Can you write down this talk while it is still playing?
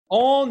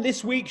On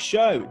this week's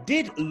show,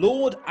 did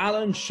Lord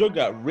Alan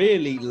Sugar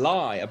really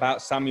lie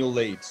about Samuel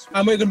Leeds?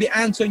 And we're going to be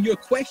answering your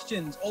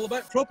questions all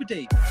about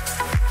property.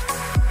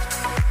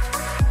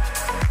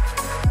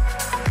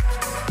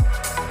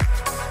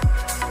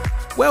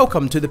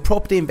 Welcome to the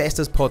Property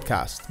Investors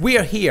Podcast. We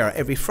are here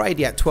every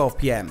Friday at 12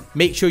 p.m.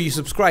 Make sure you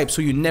subscribe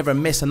so you never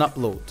miss an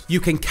upload.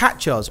 You can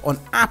catch us on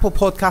Apple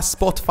Podcasts,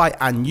 Spotify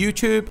and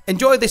YouTube.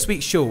 Enjoy this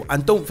week's show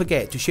and don't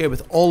forget to share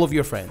with all of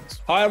your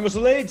friends. Hi, I'm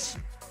Russell Leeds.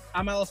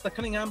 I'm Alasdair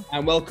Cunningham.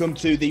 And welcome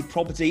to the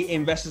Property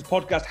Investors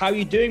Podcast. How are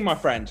you doing, my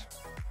friend?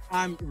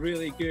 I'm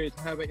really good.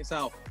 How about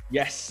yourself?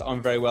 Yes,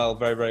 I'm very well,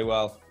 very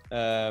well.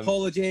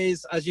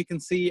 Apologies, as you can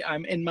see,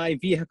 I'm in my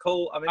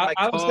vehicle. I'm in my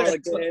car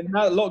again.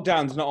 No,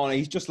 lockdown's not on.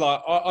 He's just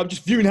like, I'm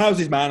just viewing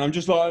houses, man. I'm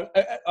just like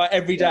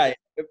every day.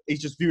 He's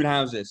just viewing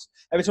houses.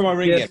 Every time I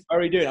ring him, how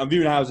are you doing? I'm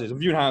viewing houses.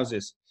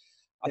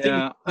 I think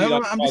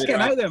I'm just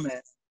getting out there,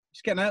 mate.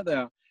 Just getting out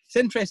there. It's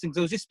interesting because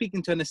I was just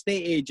speaking to an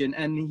estate agent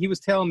and he was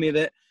telling me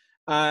that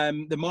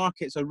the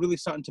markets are really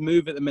starting to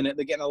move at the minute.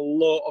 They're getting a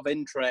lot of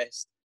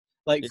interest.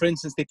 Like, for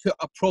instance, they put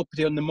a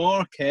property on the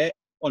market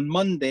on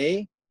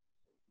Monday.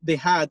 They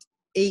had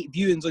 8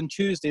 viewings on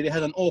Tuesday. They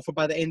had an offer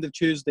by the end of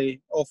Tuesday,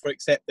 offer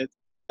accepted.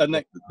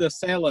 And they're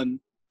selling.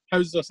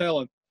 Houses are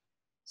selling.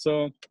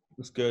 So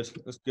that's good.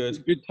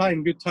 Good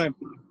time.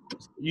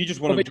 You just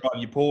want to drive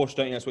your Porsche,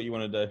 don't you? That's what you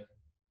want to do.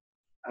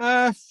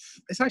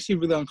 It's actually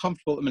really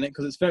uncomfortable at the minute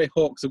because it's very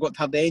hot because I've got to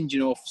have the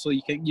engine off so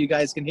you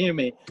guys can hear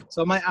me.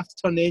 So I might have to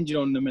turn the engine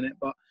on in a minute.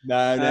 But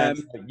no.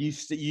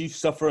 You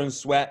suffer and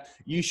sweat.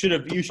 You should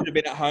have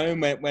been at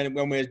home when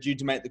we were due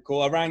to make the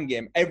call. I rang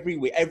him every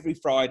week, every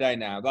Friday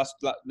now.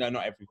 No,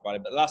 not every Friday,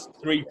 but the last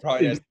 3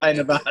 Fridays. I've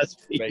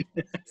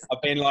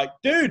been like,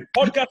 dude,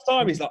 podcast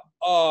time. He's like,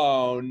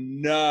 oh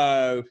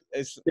no.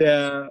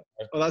 Well,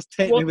 that's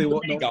technically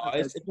what.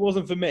 Guys, if it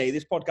wasn't for me,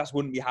 this podcast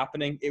wouldn't be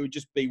happening. It would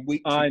just be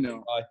weeks. I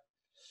know.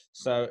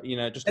 So,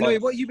 just anyway,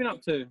 what have you been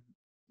up to?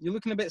 You're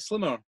looking a bit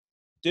slimmer.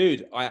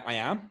 Dude, I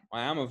am.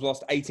 I've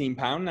lost 18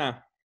 pounds now.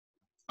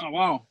 Oh,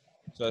 wow.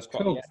 So it's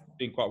quite, cool.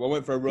 Doing quite well. I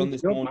went for a run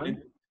this morning.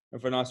 Man.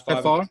 Went for a nice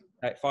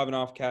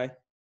 5.5K.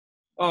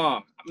 Oh,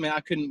 I mean, I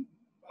couldn't,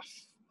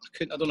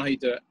 I don't know how you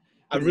do it.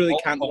 I really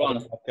can't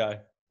run. Okay.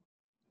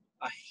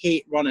 I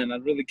hate running. I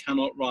really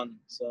cannot run.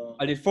 So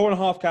I did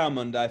 4.5K on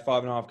Monday,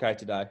 5.5K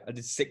today. I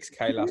did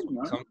 6K last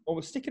week. So I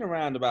was sticking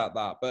around about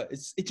that, but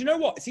do you know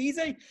what? It's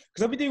easy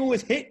because I've been doing all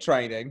this HIIT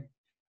training,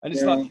 and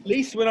it's like, at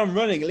least when I'm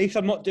running, at least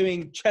I'm not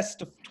doing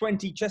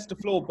 20 chest to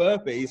floor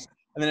burpees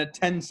and then a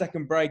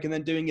 10-second break and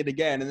then doing it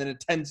again and then a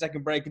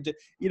 10-second break. And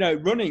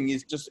running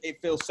is just, it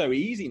feels so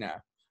easy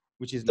now,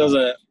 which is does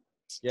it?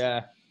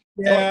 Yeah.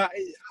 Yeah.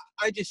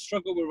 I just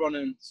struggle with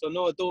running, so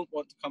no, I don't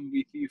want to come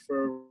with you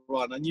for a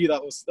run. I knew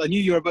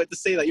you were about to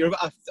say that.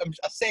 I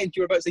said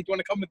you were about to say, do you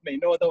want to come with me?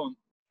 No, I don't.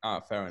 Oh,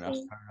 fair enough.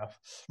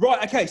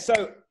 Right, okay,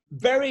 so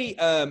do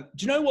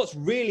you know what's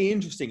really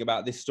interesting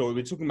about this story?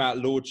 We're talking about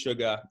Lord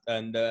Sugar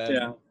and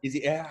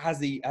has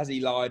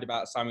he lied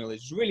about Samuel?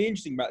 What's really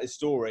interesting about this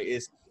story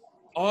is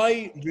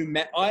I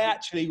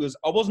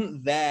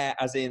wasn't there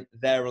as in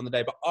there on the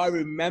day, but I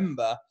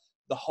remember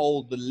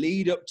the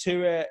lead up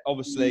to it.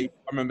 Obviously, I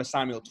remember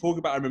Samuel talking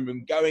about it. I remember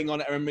him going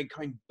on it. I remember him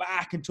coming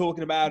back and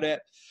talking about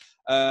it.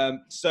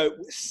 So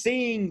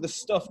seeing the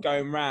stuff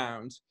going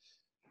round,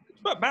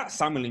 but about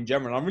Samuel in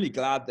general, I'm really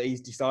glad that he's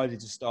decided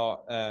to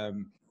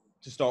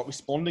start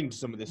responding to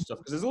some of this stuff,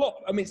 because there's a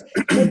lot. I mean, it's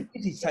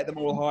easy to take the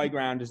moral high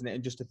ground, isn't it?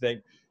 And just to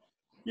think,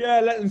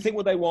 yeah, let them think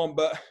what they want.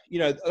 But,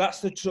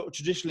 that's the sort of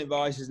traditional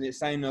advice, isn't it?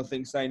 Say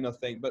nothing.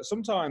 But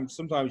sometimes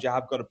you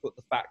have got to put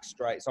the facts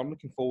straight. So I'm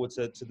looking forward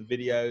to the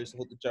videos. I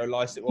thought the Joe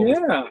Lycett one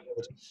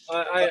was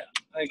I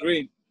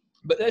agree.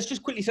 But let's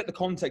just quickly set the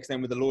context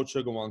then with the Lord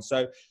Sugar one.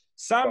 So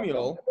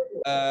Samuel,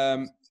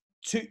 there's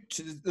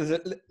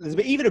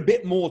even a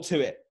bit more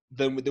to it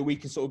than we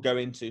can sort of go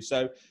into.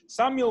 So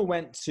Samuel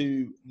went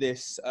to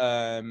this...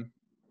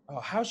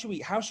 how should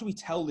we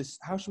tell this?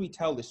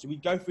 Do we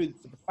go through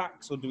the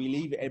facts, or do we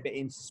leave it a bit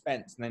in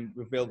suspense and then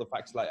reveal the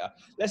facts later?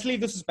 Let's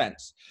leave the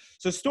suspense.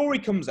 So story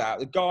comes out.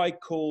 The guy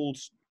called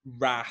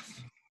Raf,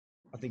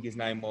 I think his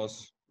name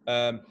was,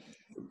 a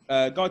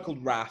guy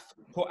called Raf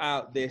put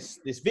out this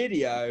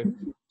video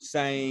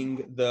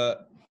saying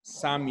that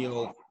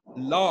Samuel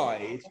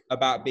lied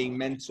about being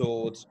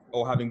mentored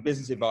or having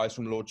business advice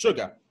from Lord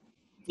Sugar.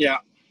 Yeah.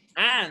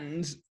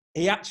 And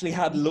he actually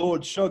had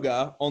Lord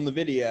Sugar on the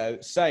video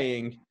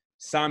saying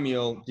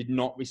Samuel did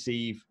not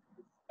receive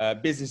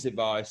business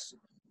advice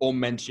or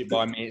mentorship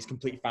by me. It's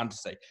complete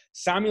fantasy.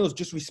 Samuel's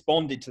just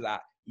responded to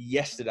that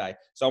yesterday.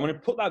 So I'm going to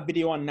put that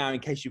video on now in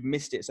case you've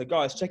missed it. So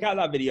guys, check out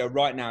that video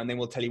right now and then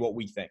we'll tell you what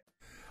we think.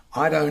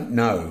 I don't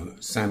know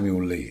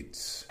Samuel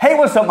Leeds. Hey,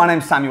 what's up? My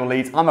name's Samuel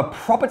Leeds. I'm a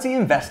property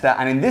investor,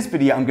 and in this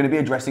video, I'm going to be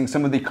addressing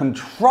some of the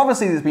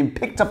controversy that's been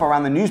picked up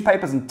around the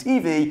newspapers and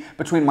TV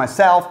between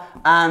myself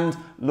and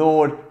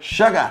Lord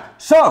Sugar.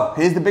 So,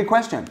 here's the big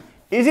question.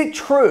 Is it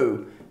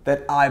true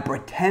that I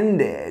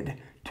pretended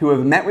to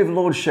have met with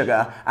Lord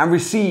Sugar and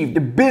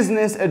received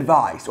business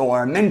advice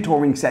or a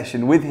mentoring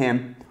session with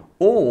him,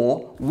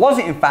 Or was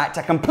it in fact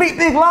a complete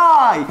big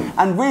lie?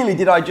 And really,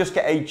 did I just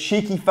get a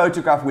cheeky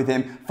photograph with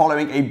him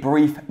following a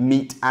brief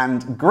meet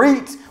and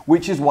greet,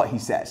 which is what he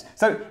says.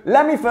 So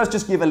let me first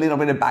just give a little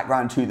bit of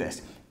background to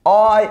this.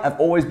 I have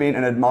always been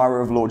an admirer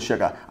of Lord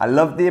Sugar. I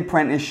love The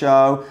Apprentice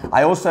show.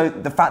 I also,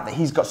 the fact that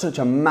he's got such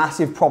a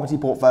massive property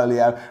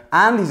portfolio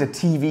and he's a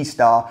TV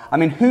star. I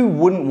mean, who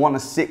wouldn't want to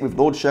sit with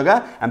Lord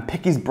Sugar and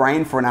pick his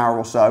brain for an hour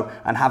or so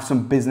and have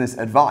some business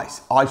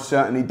advice? I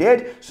certainly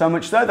did, so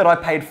much so that I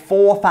paid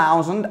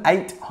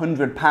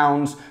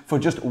 £4,800 for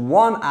just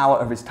 1 hour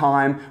of his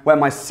time, where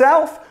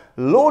myself,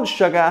 Lord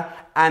Sugar,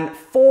 and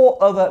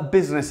 4 other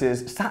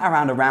businesses sat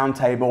around a round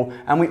table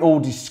and we all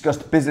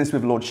discussed business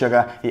with Lord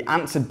Sugar. He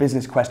answered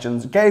business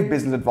questions, gave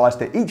business advice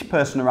to each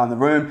person around the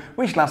room,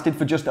 which lasted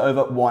for just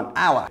over 1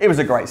 hour. It was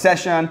a great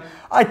session.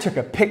 I took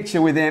a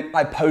picture with him,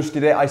 I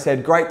posted it, I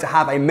said, great to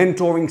have a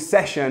mentoring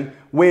session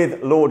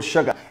with Lord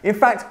Sugar. In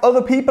fact,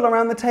 other people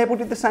around the table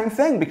did the same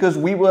thing because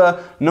we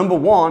were, number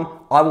one,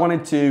 I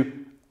wanted to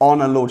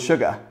honor Lord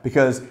Sugar,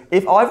 because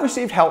if I've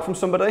received help from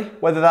somebody,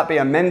 whether that be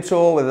a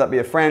mentor, whether that be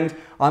a friend,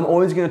 I'm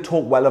always going to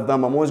talk well of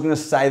them. I'm always going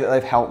to say that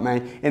they've helped me,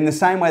 in the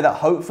same way that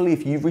hopefully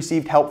if you've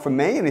received help from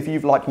me and if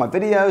you've liked my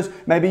videos,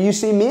 maybe you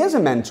see me as a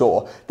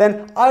mentor,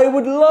 then I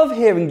would love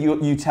hearing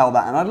you tell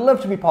that, and I'd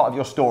love to be part of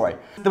your story.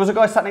 There was a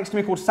guy sat next to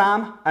me called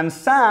Sam, and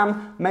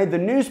Sam made the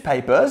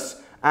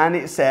newspapers and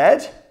it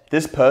said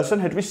this person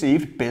had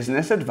received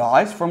business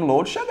advice from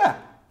Lord Sugar.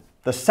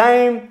 The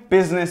same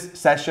business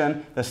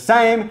session, the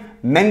same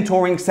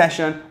mentoring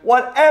session,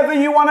 whatever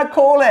you want to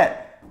call it,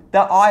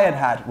 that I had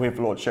had with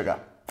Lord Sugar.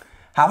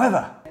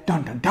 However,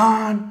 dun dun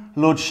dun,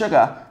 Lord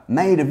Sugar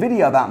made a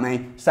video about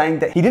me saying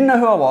that he didn't know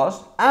who I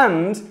was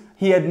and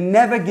he had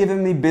never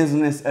given me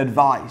business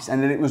advice,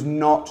 and that it was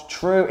not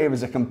true, it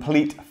was a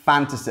complete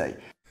fantasy.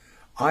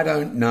 I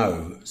don't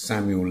know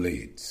Samuel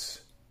Leeds.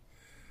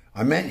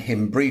 I met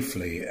him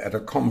briefly at a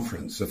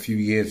conference a few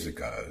years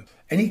ago.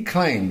 Any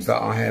claims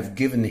that I have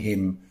given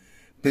him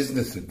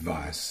business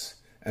advice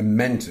and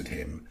mentored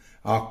him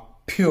are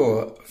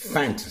pure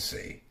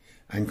fantasy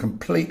and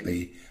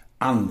completely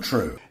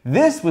untrue.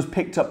 This was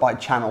picked up by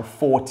Channel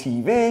 4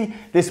 TV.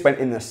 This went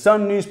in the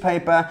Sun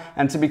newspaper,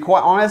 and to be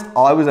quite honest,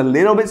 I was a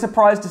little bit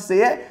surprised to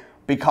see it,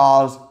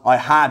 because I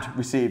had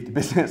received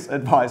business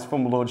advice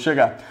from Lord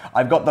Sugar.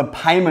 I've got the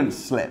payment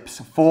slips,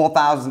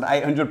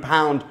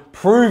 £4,800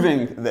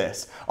 proving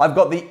this. I've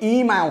got the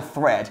email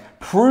thread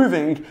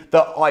proving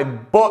that I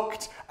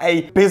booked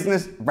a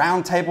business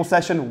roundtable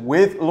session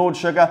with Lord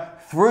Sugar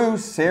through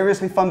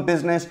Seriously Fun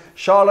Business.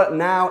 Charlotte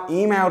now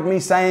emailed me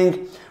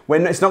saying,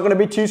 when it's not going to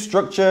be too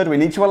structured, we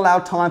need to allow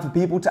time for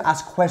people to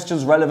ask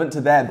questions relevant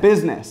to their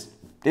business.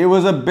 It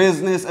was a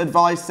business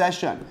advice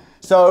session.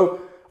 So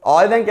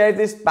I then gave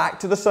this back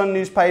to the Sun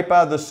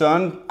newspaper. The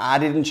Sun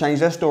added and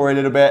changed their story a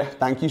little bit.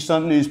 Thank you,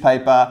 Sun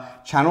newspaper.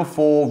 Channel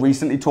 4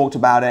 recently talked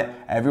about it.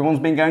 Everyone's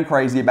been going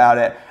crazy about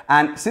it.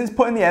 And since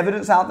putting the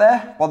evidence out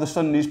there by the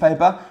Sun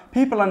newspaper,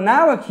 people are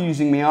now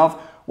accusing me of,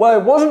 well,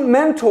 it wasn't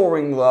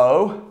mentoring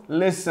though.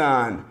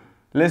 Listen.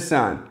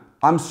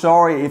 I'm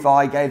sorry if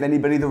I gave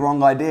anybody the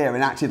wrong idea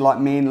and acted like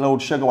me and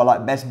Lord Sugar were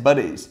like best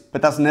buddies, but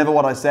that's never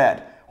what I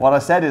said. What I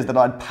said is that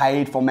I'd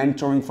paid for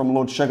mentoring from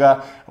Lord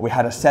Sugar. We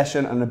had a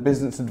session and a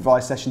business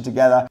advice session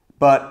together.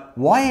 But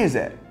why is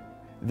it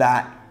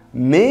that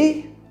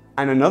me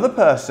and another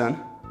person,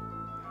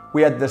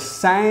 we had the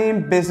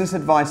same business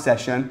advice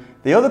session?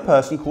 The other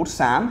person, called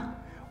Sam,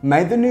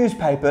 made the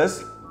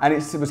newspapers, and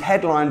it was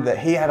headlined that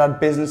he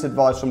had business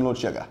advice from Lord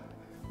Sugar.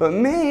 But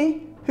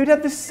me, who'd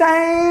had the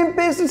same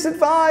business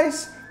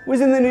advice, was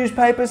in the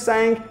newspapers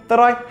saying that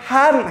I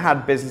hadn't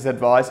had business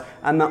advice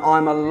and that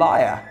I'm a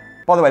liar.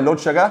 By the way, Lord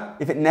Sugar,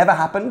 if it never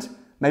happened,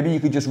 maybe you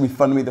could just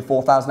refund me the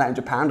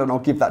 £4,800 and I'll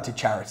give that to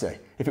charity,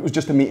 if it was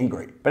just a meet and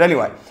greet. But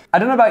anyway, I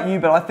don't know about you,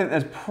 but I think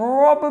there's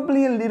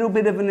probably a little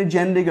bit of an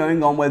agenda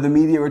going on where the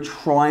media are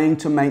trying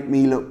to make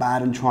me look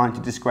bad and trying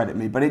to discredit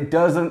me, but it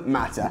doesn't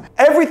matter.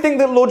 Everything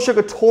that Lord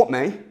Sugar taught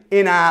me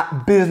in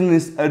our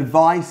business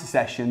advice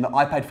session that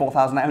I paid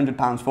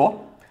 £4,800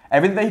 for,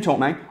 everything that he taught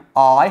me,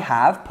 I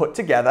have put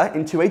together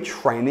into a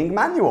training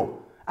manual.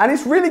 And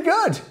it's really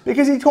good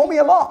because he taught me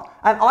a lot.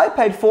 And I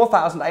paid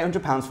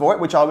 £4,800 for it,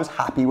 which I was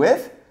happy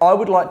with. I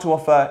would like to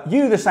offer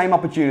you the same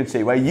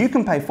opportunity where you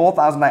can pay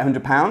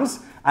 £4,800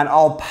 and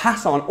I'll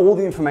pass on all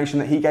the information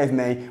that he gave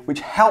me,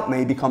 which helped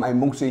me become a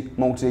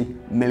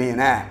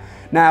multi-millionaire.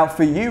 Now,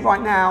 for you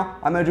right now,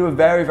 I'm going to do a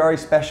very, very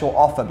special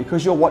offer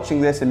because you're watching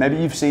this and maybe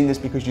you've seen this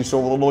because you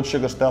saw the Lord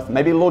Sugar stuff.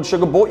 Maybe Lord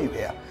Sugar brought you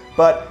here.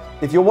 But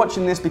if you're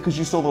watching this because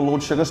you saw the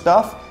Lord Sugar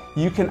stuff,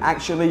 you can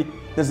actually,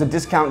 there's a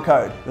discount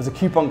code, there's a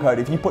coupon code.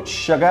 If you put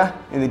sugar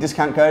in the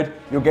discount code,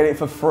 you'll get it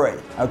for free,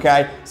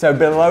 okay? So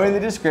below in the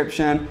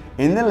description,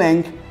 in the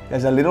link,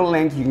 there's a little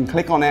link, you can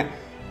click on it,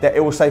 that it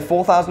will say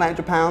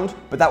 £4,800,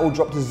 but that will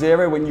drop to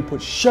zero when you put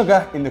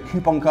sugar in the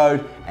coupon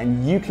code,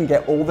 and you can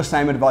get all the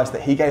same advice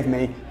that he gave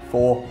me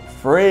for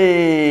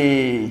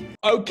free.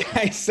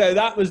 Okay, so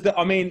that was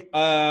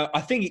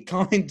I think it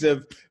kind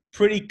of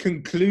pretty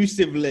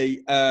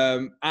conclusively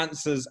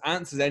answers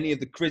any of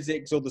the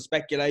critics or the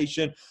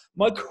speculation.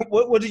 Michael,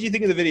 what did you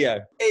think of the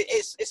video?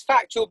 It's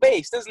factual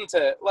based, isn't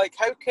it? Like,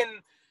 how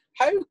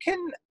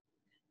can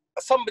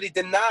somebody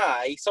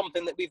deny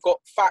something that we've got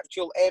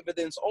factual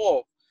evidence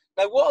of?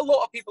 Now, what a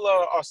lot of people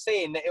are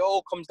saying, that it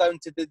all comes down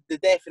to the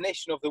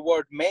definition of the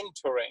word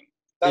mentoring.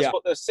 That's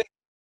what they're saying.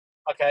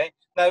 Okay.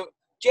 Now,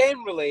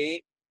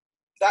 generally,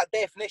 that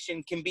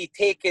definition can be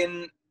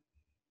taken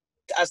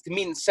as to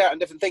mean certain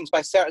different things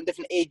by certain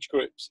different age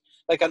groups.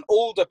 Like an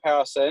older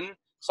person,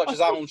 such as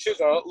Alan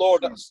Sugar,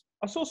 Lord.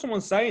 I saw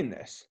someone saying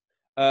this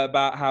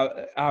about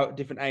how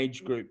different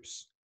age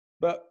groups,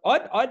 but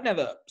I'd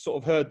never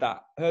sort of heard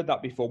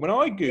that before. When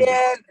I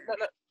Googled,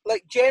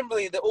 like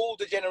generally the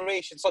older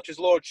generation, such as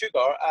Lord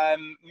Sugar,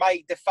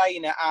 might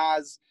define it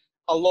as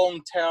a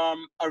long-term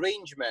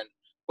arrangement,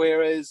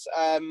 whereas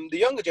the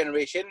younger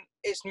generation,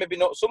 it's maybe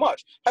not so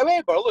much.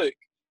 However, look,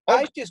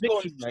 I've just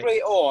gone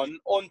straight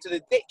onto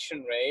the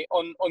dictionary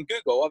on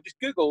Google. I've just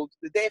Googled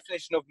the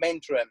definition of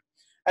mentoring,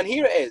 and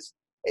here it is.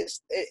 It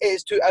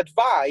is to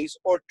advise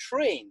or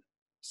train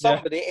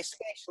somebody,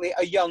 especially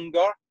a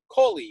younger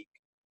colleague.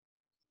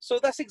 So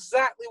that's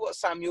exactly what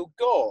Samuel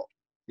got.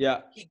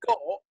 Yeah. He got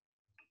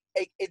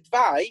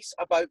advice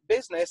about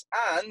business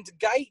and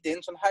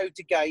guidance on how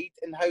to guide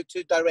and how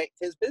to direct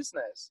his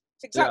business.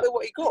 It's exactly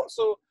what he got.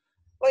 So,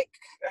 like,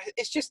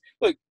 it's just,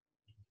 look,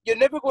 you're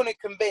never going to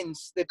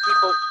convince the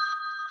people.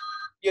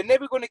 You're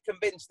never going to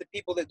convince the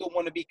people that don't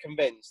want to be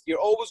convinced. You're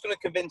always going to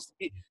convince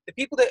the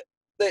people that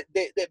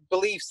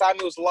believe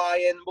Samuel's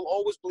lying will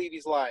always believe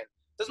he's lying.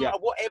 Doesn't matter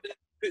what evidence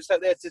he puts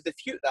out there to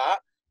dispute that,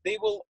 they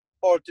will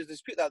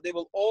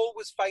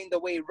always find a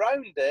way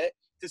around it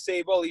to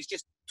say, well, he's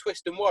just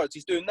twisting words.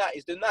 He's doing that.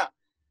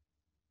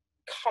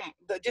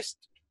 Just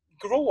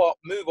grow up,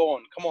 move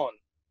on. Come on.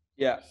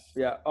 Yeah,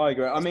 I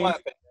agree. I mean,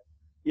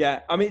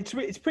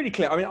 it's pretty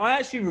clear. I mean, I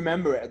actually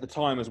remember it at the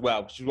time as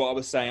well, which is what I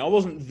was saying. I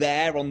wasn't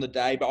there on the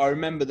day, but I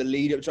remember the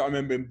lead up to it. I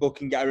remember him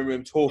booking it. I remember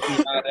him talking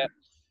about it.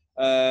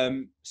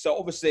 So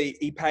obviously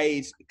he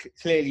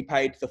clearly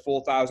paid the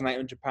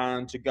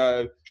 £4,800 to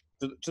go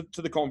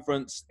to the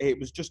conference. It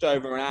was just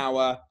over an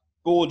hour,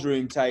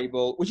 boardroom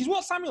table, which is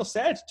what Samuel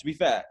said, to be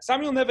fair.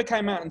 Samuel never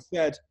came out and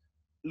said,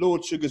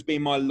 Lord Sugar's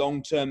been my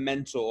long-term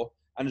mentor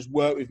and has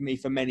worked with me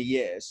for many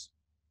years.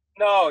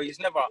 No, he's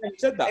never. He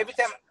said that.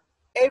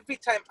 Every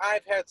time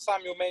I've heard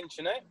Samuel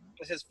mention it,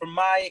 this is from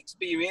my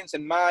experience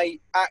and my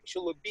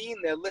actual being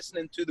there,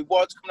 listening to the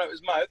words coming out of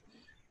his mouth,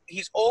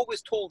 he's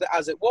always told it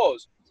as it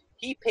was.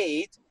 He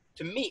paid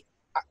to meet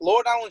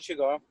Lord Alan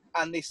Sugar,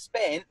 and they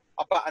spent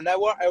about an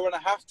hour and a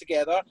half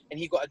together, and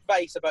he got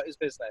advice about his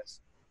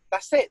business.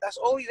 That's it. That's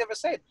all he's ever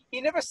said.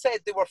 He never said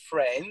they were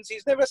friends.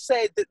 He's never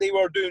said that they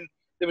were doing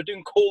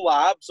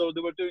collabs or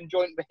they were doing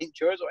joint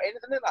ventures or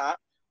anything like that.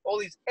 All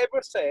he's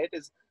ever said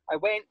is, I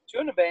went to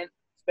an event,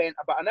 spent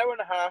about an hour and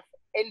a half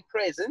in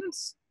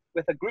presence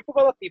with a group of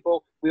other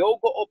people. We all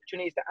got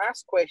opportunities to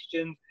ask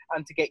questions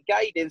and to get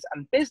guidance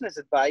and business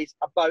advice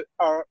about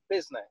our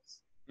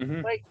business.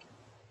 Mm-hmm. Like,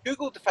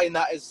 Google defined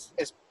that as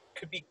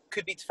could be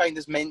defined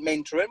as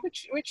mentoring,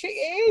 which it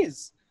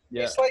is.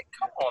 Yeah. It's like,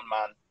 come on,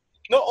 man.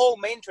 Not all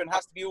mentoring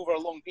has to be over a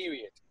long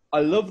period. I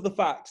love the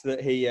fact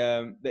that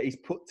he's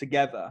put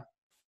together.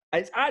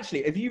 It's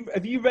actually, have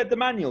you read the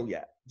manual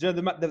yet? Do you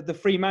know the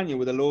free manual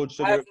with the Lord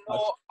Sugar?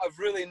 I've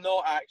really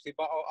not actually,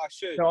 but I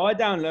should. No, I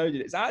downloaded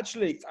it. It's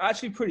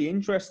actually pretty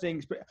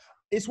interesting.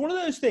 It's one of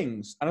those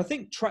things, and I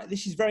think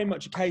this is very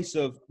much a case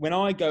of when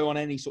I go on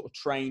any sort of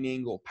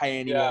training or pay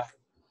anyone.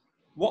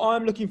 What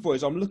I'm looking for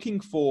is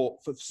for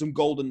some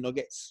golden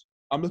nuggets.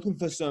 I'm looking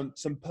for some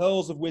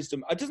pearls of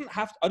wisdom. I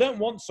don't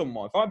want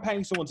someone, if I'm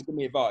paying someone to give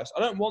me advice,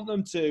 I don't want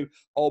them to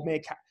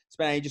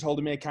spend ages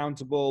holding me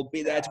accountable,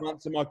 be there to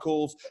answer my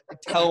calls,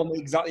 tell me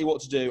exactly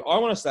what to do. I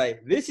want to say,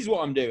 this is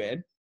what I'm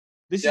doing.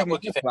 This is my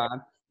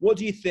plan. What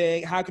do you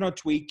think? How can I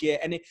tweak it?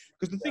 And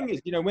because the thing is,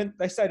 when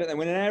they say that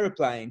when an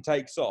aeroplane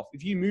takes off,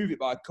 if you move it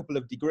by a couple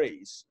of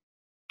degrees,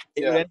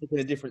 it will end up in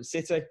a different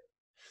city.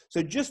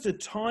 So just a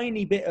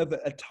tiny bit of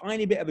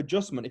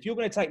adjustment. If you're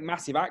going to take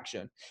massive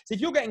action, so if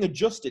you're getting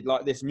adjusted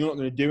like this and you're not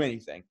going to do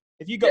anything,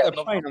 if you got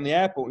the plane on the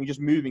airport and you're just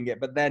moving it,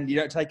 but then you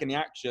don't take any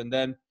action,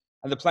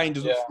 and the plane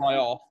doesn't fly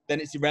off, then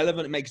it's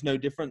irrelevant. It makes no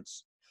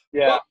difference.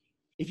 Yeah. But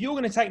if you're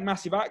going to take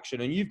massive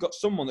action and you've got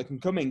someone that can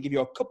come in and give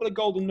you a couple of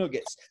golden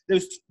nuggets, there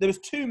was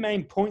two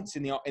main points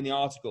in the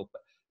article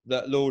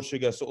that Lord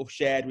Sugar sort of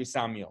shared with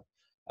Samuel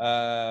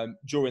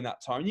during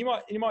that time. You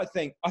might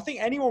think, I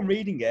think anyone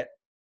reading it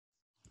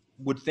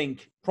would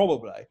think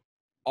probably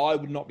I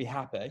would not be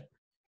happy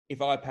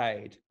if I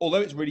paid, although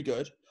it's really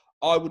good,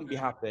 I wouldn't be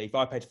happy if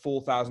I paid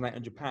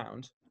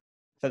 £4,800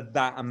 for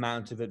that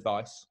amount of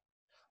advice.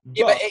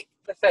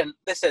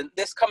 Listen,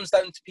 this comes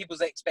down to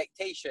people's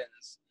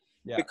expectations.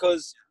 Yeah.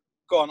 Because,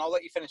 go on, I'll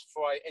let you finish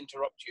before I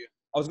interrupt you.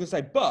 I was going to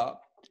say, but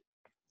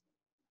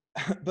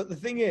the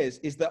thing is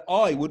that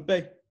I would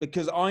be,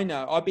 because I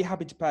know I'd be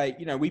happy to pay,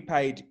 we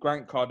paid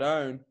Grant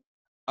Cardone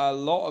a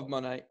lot of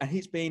money and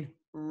he's been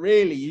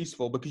really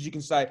useful because you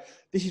can say,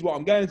 this is what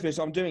I'm going through,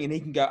 so I'm doing, and he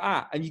can go,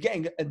 and you're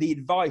getting the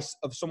advice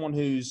of someone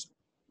who's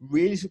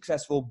really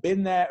successful,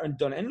 been there and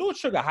done it. And Lord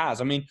Sugar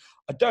has. I mean,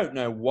 I don't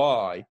know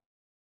why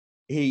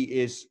he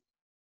is.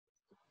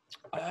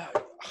 I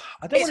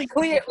don't want to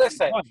clear.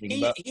 Listen, but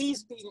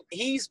he's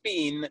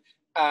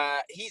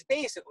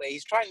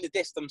trying to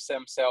distance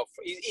himself.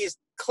 He's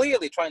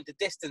clearly trying to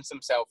distance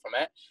himself from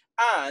it,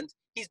 and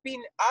he's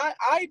been.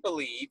 I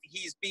believe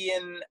he's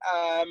being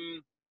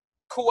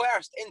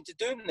coerced into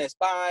doing this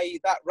by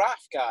that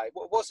Raf guy.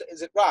 What was it?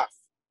 Is it Raf?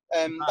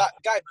 That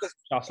guy, because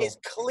it's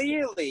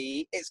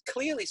clearly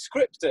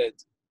scripted.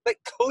 Like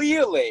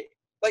clearly,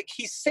 like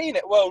he's saying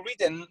it while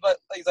reading. But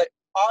he's like,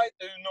 I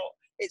do not.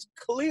 It's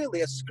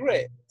clearly a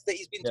script that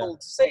he's been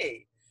told to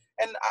say.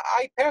 And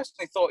I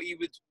personally thought he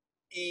would.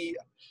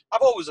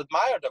 I've always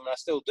admired him, and I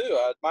still do.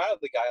 I admire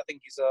the guy. I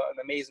think he's an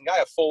amazing guy.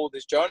 I've followed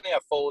his journey.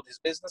 I've followed his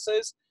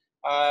businesses.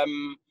 But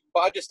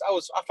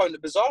I found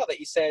it bizarre that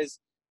he says,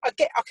 I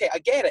get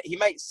it. He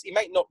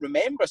might not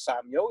remember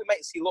Samuel. He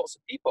might see lots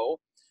of people,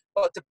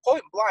 but to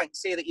point blank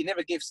say that he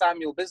never gave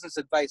Samuel business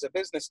advice or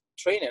business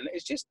training,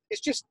 it's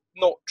just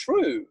not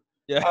true.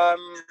 Yeah.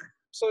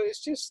 So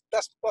it's just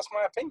that's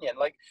my opinion.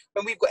 Like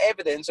when we've got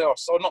evidence, or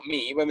not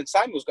me, when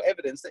Samuel's got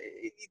evidence that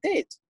he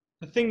did.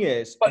 The thing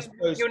is, but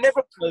you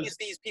never please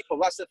these people.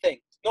 That's the thing.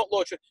 Not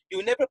Lord,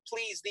 you never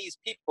please these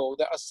people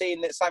that are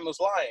saying that Samuel's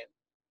lying,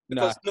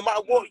 because no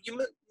matter what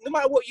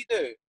you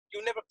do,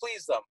 you'll never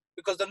please them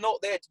because they're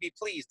not there to be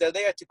pleased. They're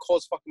there to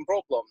cause fucking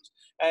problems.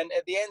 And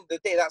at the end of the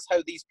day, that's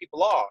how these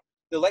people are.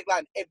 They're like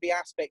that in every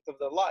aspect of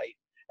their life.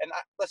 And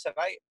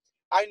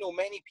I know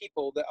many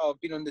people that have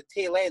been on the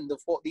tail end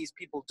of what these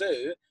people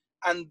do,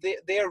 and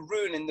they're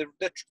ruining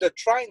they're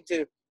trying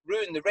to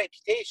ruin the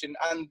reputation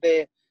and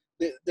the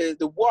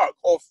work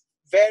of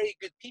very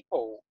good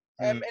people.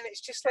 And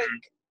it's just like,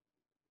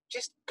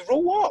 just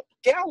grow up,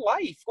 get a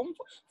life,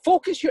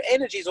 focus your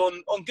energies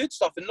on good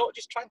stuff and not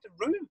just trying to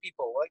ruin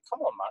people. Like,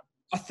 come on, man.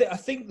 I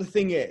think the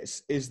thing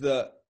is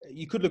that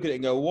you could look at it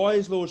and go, why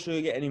is Lord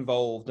Sugar getting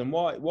involved, and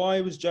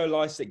why was Joe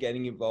Lycett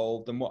getting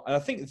involved, and I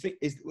think the thing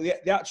is,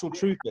 the actual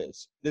truth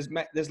is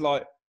there's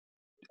like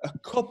a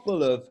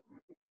couple of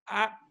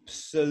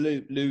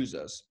absolute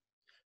losers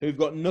who've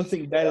got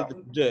nothing better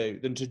to do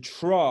than to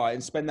try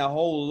and spend their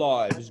whole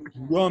lives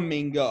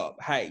drumming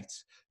up hate,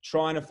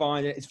 trying to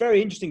find it. It's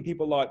very interesting.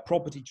 People like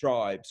Property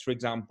Tribes, for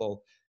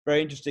example,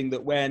 very interesting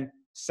that when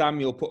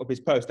Samuel put up his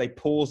post, they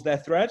paused their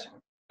thread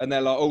and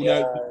they're like,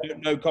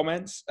 no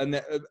comments. And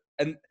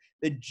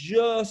they're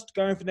just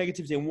going for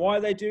negativity. And why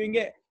are they doing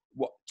it?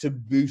 What, to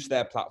boost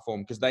their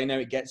platform, because they know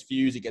it gets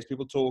views, it gets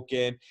people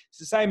talking. It's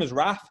the same as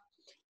Raf.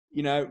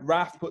 You know,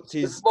 Raf puts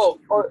his... Well,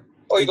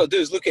 all you got to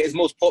do is look at his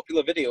most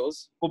popular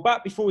videos. Well,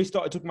 back before we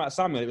started talking about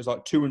Samuel, it was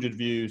like 200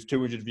 views.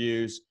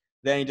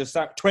 Then he just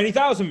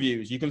 20,000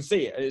 views. You can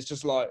see it. It's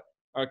just like,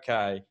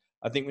 okay,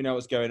 I think we know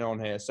what's going on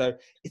here. So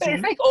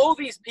it's like all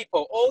these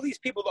people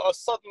that are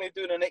suddenly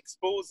doing an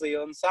expose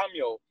on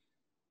Samuel,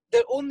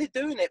 they're only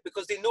doing it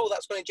because they know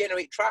that's going to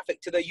generate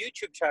traffic to their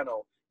YouTube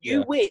channel.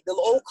 You wait, they'll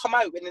all come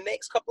out in the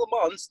next couple of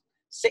months,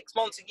 6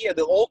 months, a year.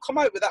 They'll all come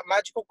out with that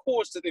magical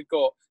course that they've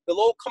got. They'll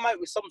all come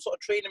out with some sort of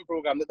training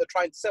program that they're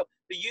trying to sell.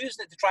 They're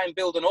using it to try and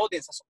build an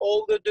audience. That's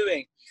all they're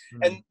doing.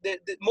 And the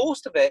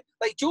most of it,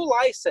 like Joe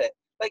Lycett,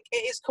 like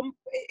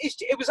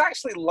it was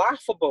actually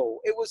laughable.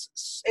 It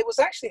was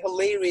actually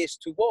hilarious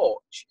to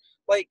watch.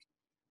 Like,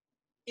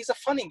 he's a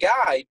funny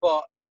guy,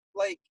 but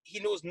like he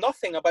knows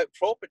nothing about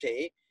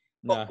property.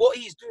 But what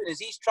he's doing is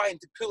he's trying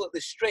to pull at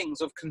the strings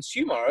of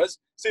consumers,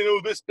 saying,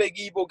 "Oh, this big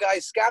evil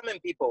guy's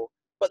scamming people."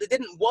 But they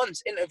didn't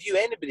once interview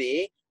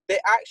anybody that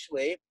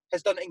actually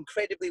has done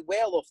incredibly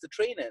well off the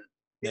training.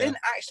 They didn't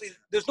actually.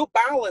 There's no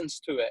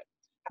balance to it.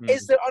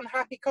 Is there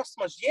unhappy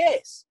customers?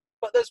 Yes.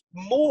 But there's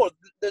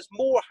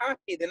more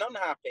happy than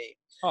unhappy.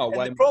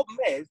 The problem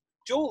is,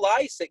 Joe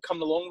Lycett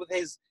coming along with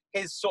his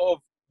sort of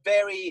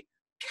very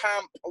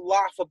camp,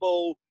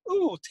 laughable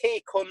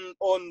take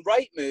on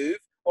Rightmove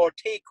or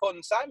take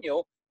on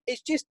Samuel.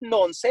 It's just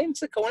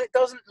nonsensical, and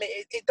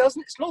there's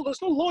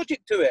no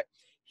logic to it.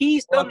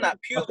 He's done that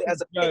purely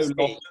as a piss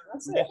take.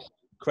 That's it.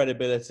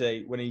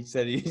 Credibility when he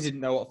said he didn't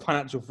know what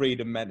financial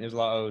freedom meant. He was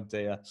like, oh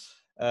dear.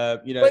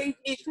 But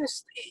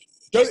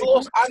he's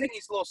lost. I think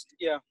he's lost.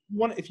 Yeah.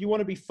 If you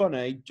want to be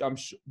funny,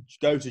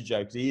 go to Joe,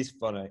 because he is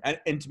funny.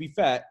 And to be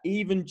fair,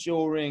 even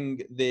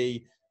during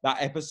that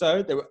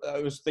episode,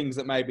 there was things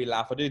that made me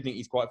laugh. I do think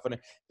he's quite funny.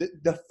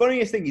 The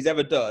funniest thing he's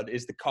ever done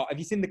is the car. Have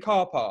you seen the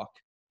car park?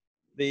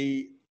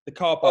 The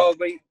car park. Oh,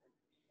 wait.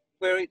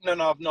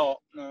 No, I've not.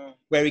 No.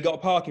 Where he got a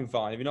parking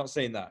fine. Have you not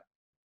seen that?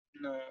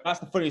 No. That's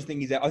the funniest thing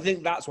he's ever. I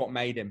think that's what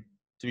made him.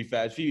 To be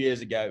fair, a few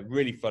years ago,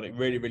 really funny,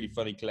 really, really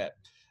funny clip.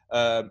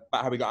 About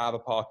how we got out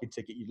of a parking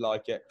ticket. You'd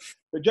like it,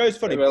 but Joe's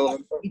funny.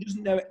 He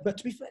doesn't know it. But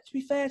to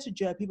be fair to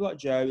Joe, people like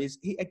Joe he's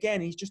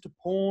just a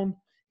pawn.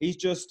 He's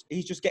just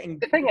getting.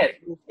 The thing is,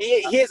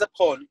 he is a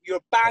pawn.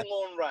 You're bang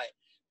on right,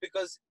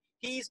 because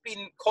he's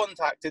been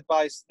contacted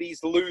by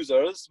these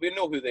losers. We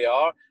know who they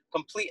are.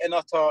 Complete and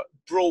utter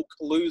broke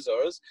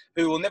losers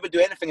who will never do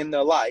anything in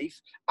their life.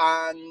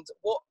 And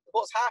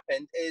what's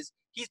happened is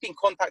he's been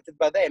contacted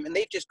by them, and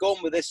they've just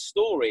gone with this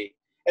story.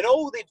 And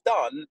all they've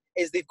done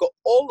is they've got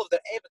all of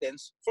their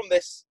evidence from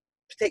this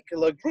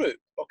particular group,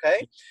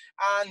 okay?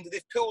 And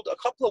they've pulled a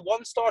couple of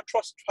one-star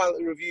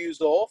Trustpilot reviews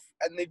off,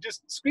 and they've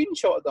just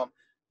screenshotted them.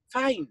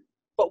 Fine.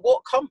 But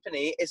what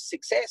company is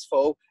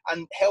successful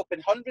and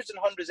helping hundreds and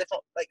hundreds, if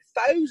not like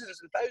thousands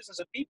and thousands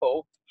of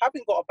people,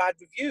 haven't got a bad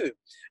review?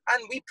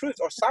 And we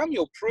proved, or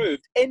Samuel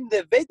proved in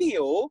the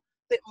video,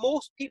 that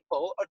most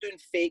people are doing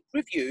fake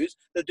reviews.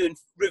 They're doing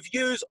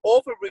reviews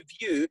of a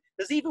review.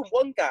 There's even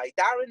one guy,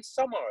 Darren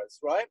Summers,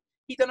 right?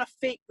 He done a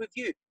fake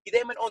review. He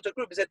then went onto a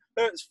group and said,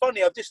 "Oh, it's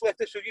funny, I've just left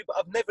this review, but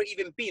I've never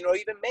even been or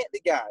even met the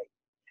guy."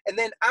 And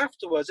then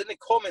afterwards, in the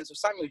comments of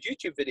Samuel's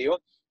YouTube video,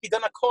 he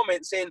done a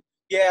comment saying,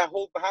 "Yeah,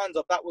 hold my hands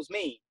up, that was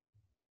me."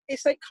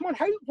 It's like, come on,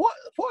 how dumb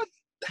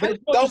are you?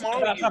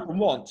 That's happened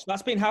once.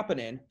 That's been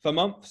happening for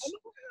months.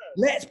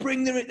 Let's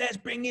bring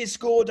his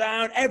score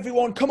down.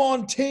 Everyone, come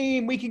on,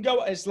 team. We can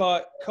go. It's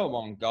like, come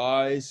on,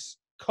 guys.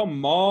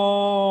 Come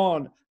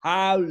on.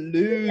 How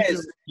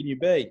loser can you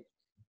be?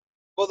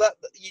 Well, that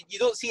you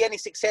don't see any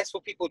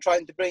successful people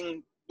trying to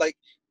bring like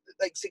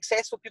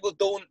successful people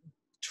don't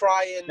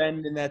try and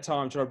spending their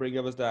time trying to bring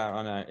others down.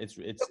 I know it's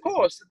of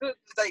course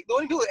like the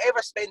only people that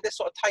ever spend this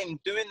sort of time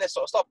doing this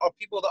sort of stuff are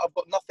people that have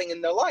got nothing in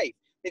their life.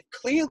 They've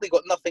clearly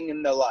got nothing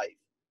in their life.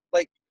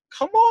 Like,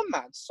 come on,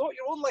 man, sort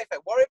your own life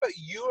out. Worry about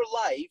your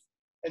life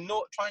and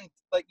not trying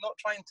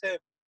to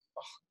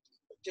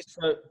just.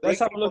 So let's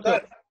have a look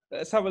at.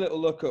 Let's have a little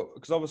look at,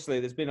 because obviously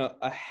there's been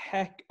a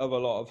heck of a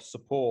lot of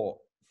support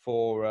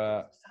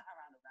for.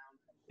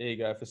 Here you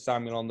go, for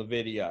Samuel on the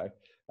video.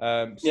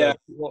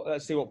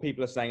 Let's see what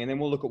people are saying, and then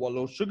we'll look at what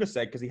Lord Sugar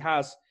said, because he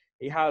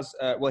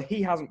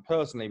hasn't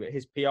personally, but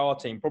his PR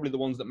team, probably the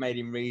ones that made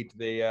him read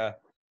the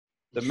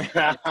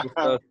message in the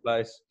first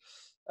place.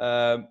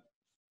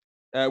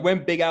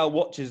 When Big Al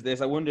watches this,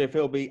 I wonder if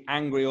he'll be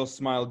angry or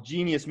smile.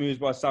 Genius moves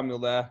by Samuel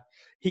there.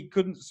 He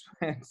couldn't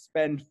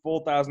spend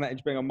 4,000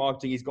 to bring on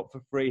marketing he's got for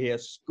free here.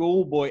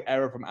 Schoolboy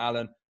error from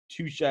Alan.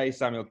 Touche,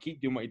 Samuel.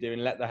 Keep doing what you're doing.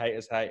 Let the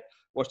haters hate.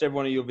 Watched every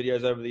one of your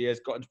videos over the years.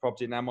 Got into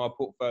property. Now my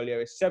portfolio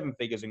is 7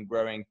 figures and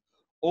growing.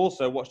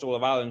 Also watched all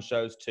of Alan's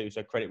shows too.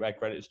 So credit where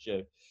credit's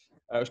due.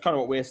 It's kind of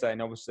what we're saying.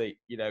 Obviously,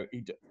 you know,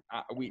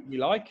 we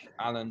like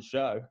Alan's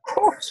show. Of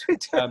course we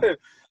do.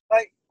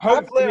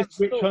 Hopefully this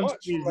switch hunt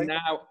is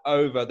now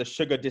over. The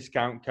sugar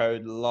discount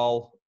code,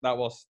 lol. That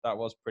was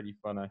pretty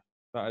funny.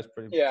 That is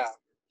pretty. Yeah.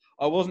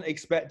 I wasn't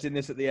expecting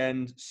this at the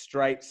end.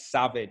 Straight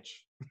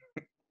savage.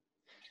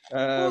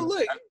 Well,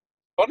 look,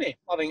 funny.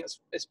 I think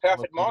it's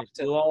perfect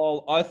marketing.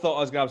 Lol. I thought I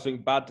was going to have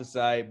something bad to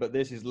say, but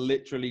this is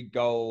literally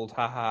gold.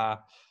 Haha.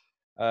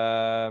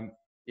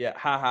 Yeah,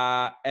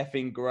 haha.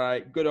 Effing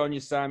great. Good on you,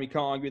 Sam. You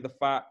can't argue with the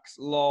facts.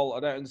 Lol. I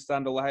don't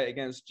understand all the hate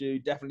against you.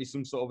 Definitely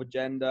some sort of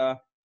agenda.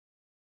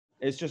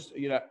 It's just,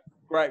 you know,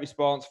 great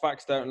response.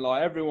 Facts don't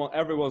lie.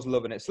 Everyone's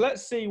loving it. So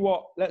let's see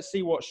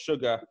what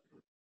Sugar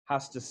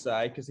has to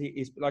say, because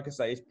he's, like I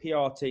say, his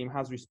PR team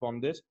has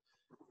responded.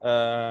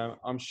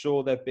 I'm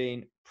sure they've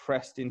been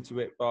pressed into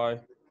it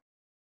by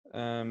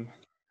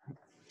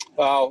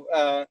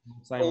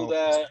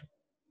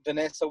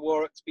Vanessa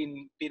Warwick's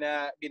been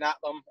at them,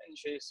 hasn't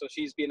she? So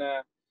she's been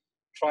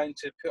trying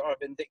to put her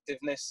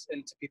vindictiveness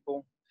into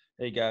people.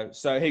 There you go.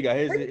 So here you go.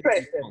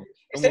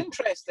 It's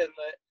interesting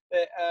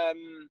that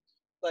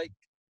like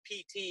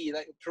PT,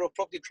 like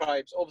property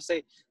tribes,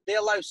 obviously they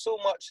allow so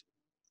much,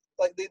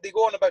 like they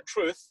go on about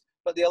truth,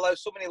 but they allow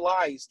so many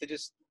lies to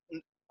just.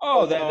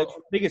 Oh, they're the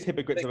biggest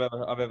hypocrites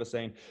I've ever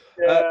seen.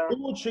 Yeah.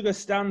 Lord Sugar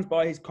stands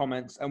by his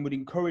comments and would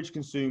encourage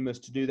consumers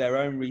to do their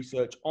own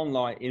research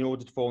online in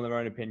order to form their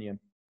own opinion.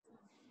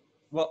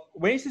 Well,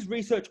 when he says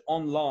research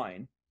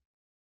online,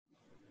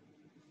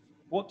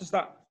 what does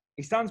that?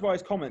 He stands by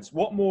his comments.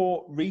 What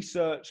more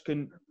research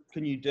can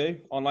you do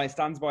online? He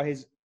stands by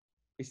his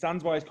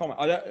comment.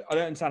 I don't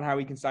understand how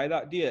he can say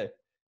that. Do you?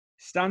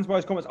 Stands by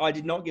his comments. I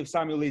did not give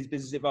Samuel Leeds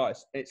business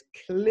advice. It's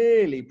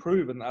clearly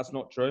proven that's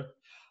not true.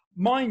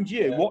 Mind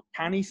you, What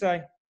can he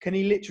say? Can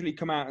he literally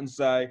come out and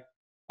say,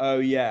 "Oh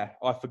yeah,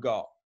 I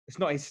forgot"? It's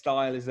not his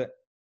style, is it?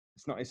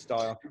 It's not his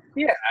style.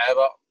 Yeah,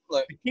 but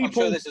look, I'm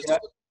sure this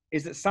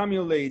is that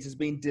Samuel Leeds has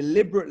been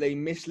deliberately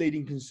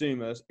misleading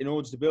consumers in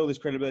order to build his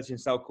credibility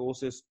and sell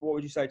courses. What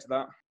would you say to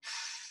that?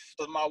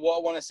 Doesn't matter what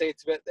I want to say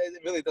to it.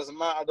 It really doesn't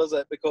matter, does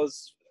it?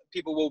 Because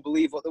people will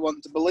believe what they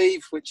want to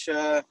believe, which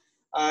I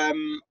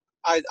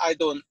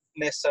don't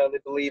necessarily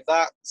believe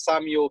that.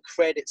 Samuel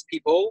credits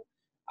people.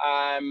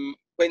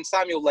 When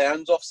Samuel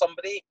learns off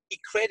somebody, he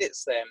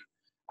credits them,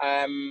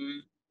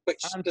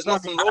 which there's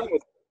nothing wrong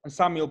with. And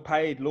Samuel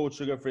paid Lord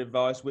Sugar for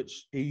advice,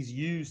 which he's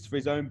used for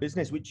his own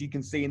business, which you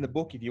can see in the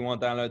book. If you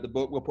want to download the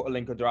book, we'll put a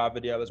link under our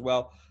video as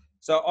well.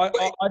 So I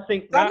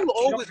think Samuel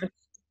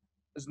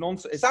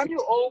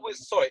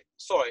always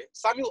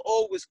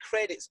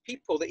credits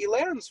people that he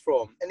learns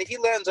from, and if he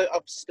learns a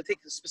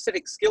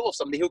specific skill of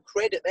somebody, he'll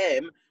credit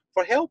them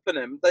for helping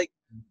him. Like,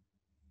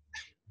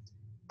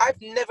 I've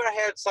never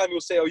heard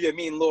Samuel say, "Oh yeah,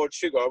 me and Lord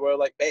Sugar were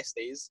like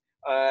besties."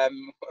 I've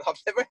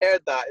never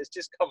heard that. It's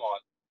just, come on.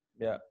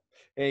 Yeah.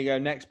 Here you go.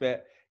 Next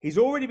bit. He's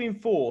already been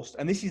forced,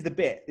 and this is the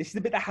bit. This is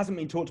the bit that hasn't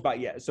been talked about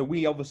yet. So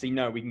we obviously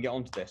know we can get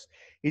onto this.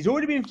 He's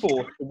already been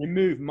forced to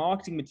remove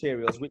marketing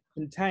materials which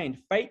contained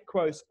fake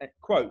quotes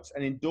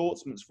and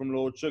endorsements from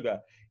Lord Sugar,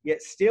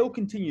 yet still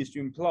continues to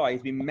imply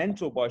he's been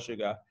mentored by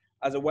Sugar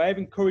as a way of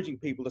encouraging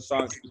people to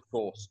silence his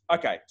course.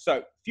 Okay,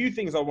 so a few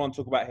things I want to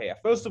talk about here.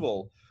 First of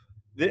all,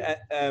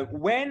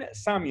 when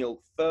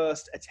Samuel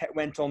first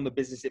went on the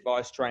business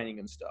advice training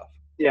and stuff,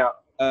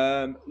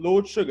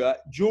 Lord Sugar,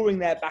 during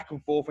their back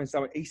and forth,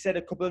 he said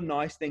a couple of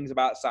nice things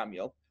about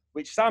Samuel,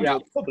 which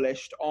Samuel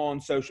published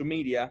on social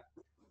media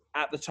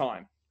at the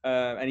time.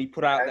 And he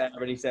put out there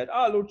and he said,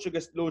 "Oh, Lord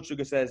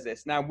Sugar says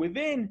this." Now,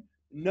 within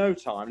no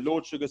time,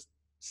 Lord Sugar's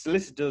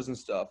solicitors and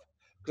stuff,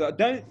 because I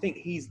don't think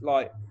he's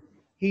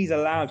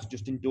allowed to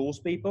just endorse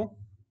people.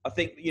 I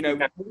think,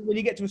 when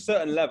you get to a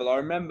certain level, I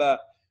remember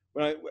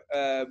when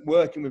I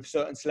working with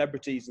certain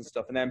celebrities and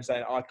stuff, and them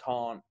saying, "I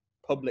can't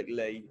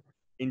publicly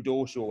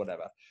endorse you," or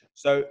whatever.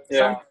 So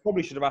Samuel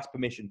probably should have asked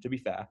permission, to be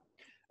fair.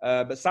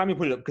 But Samuel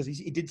put it up because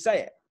he did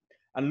say it.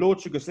 And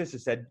Lord Sugar's solicitor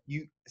said,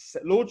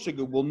 Lord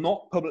Sugar will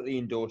not publicly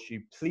endorse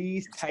you.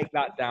 Please take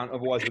that down,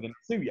 otherwise we're going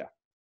to sue you.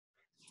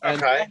 And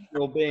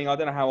Samuel being, I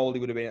don't know how old he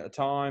would have been at the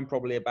time,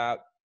 probably about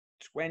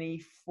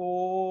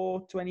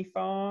 24,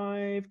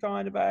 25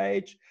 kind of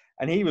age.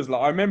 And he was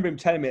like, I remember him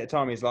telling me at the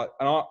time, he's like,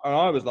 and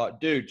I was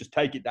like, dude, just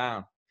take it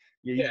down.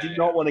 You do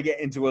not want to get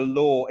into a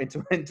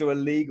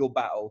legal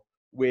battle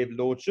with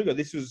Lord Sugar.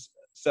 This was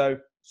so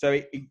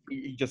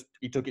he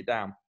took it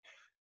down.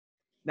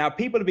 Now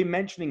people have been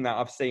mentioning that,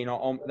 I've seen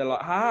on they're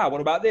like,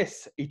 what about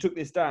this? He took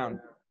this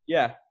down.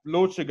 Yeah,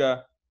 Lord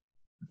Sugar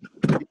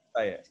did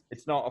say it.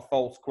 It's not a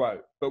false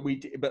quote,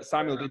 but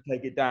Samuel did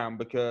take it down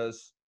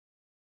because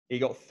he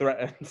got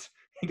threatened.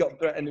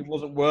 It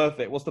wasn't worth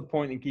it. What's the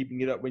point in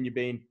keeping it up when you're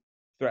being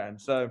threatened?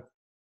 So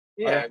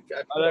I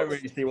don't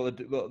really see what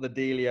the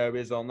dealio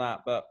is on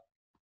that, but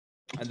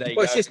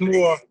it's just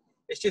more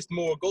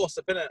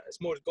gossip, isn't it? It's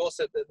more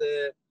gossip that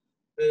the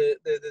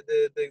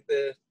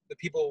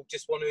people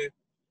just want to.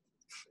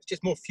 It's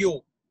just more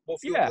fuel. To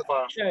the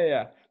fire.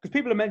 Yeah. Because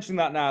people are mentioning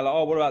that now. Like,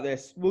 oh, what about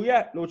this? Well,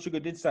 yeah, Lord Sugar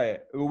did say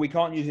it. Well, we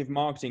can't use it for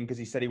marketing because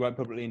he said he won't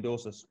publicly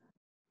endorse us.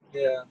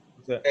 Yeah.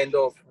 End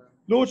of.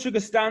 Lord Sugar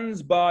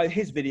stands by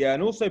his video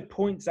and also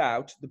points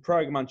out the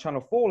program on Channel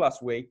 4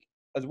 last week,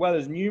 as well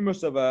as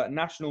numerous other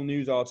national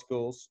news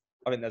articles.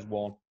 I think there's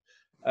one.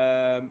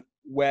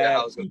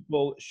 Where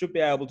people should be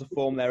able to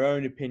form their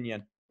own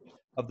opinion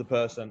of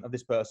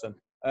this person.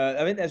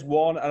 I think there's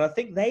one, and I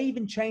think they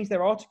even changed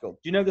their article.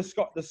 Do you know the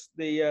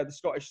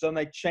Scottish Sun?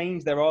 They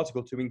changed their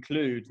article to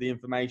include the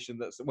information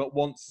that's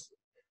once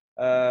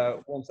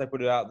they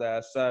put it out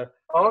there. So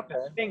I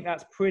think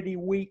that's pretty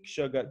weak,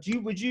 Sugar.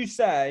 Would you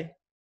say?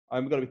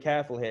 We've got to be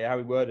careful here how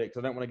we word it because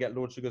I don't want to get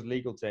Lord Sugar's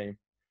legal team.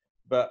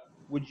 But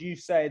would you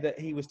say that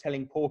he was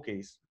telling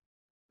porkies?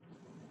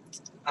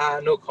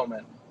 No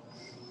comment.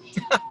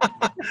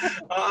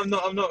 I'm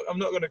not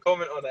going to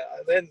comment on it.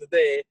 At the end of the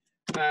day,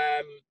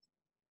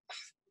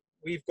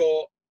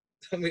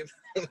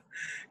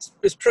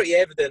 it's pretty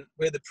evident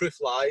where the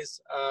proof lies.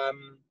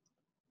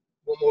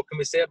 What more can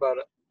we say about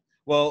it?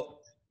 Well,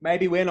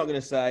 maybe we're not going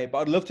to say, but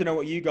I'd love to know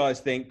what you guys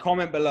think.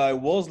 Comment below.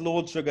 Was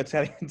Lord Sugar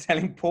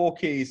telling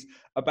porkies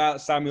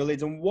about Samuel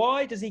Leeds, and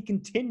why does he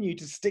continue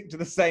to stick to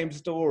the same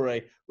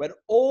story when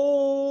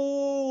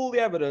all the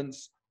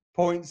evidence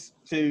points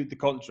to the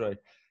contrary?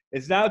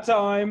 It's now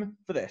time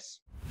for this.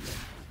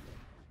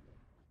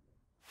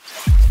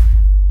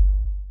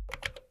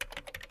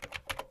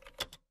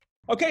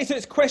 Okay, so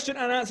it's question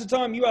and answer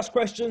time. You ask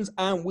questions,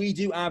 and we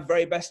do our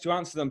very best to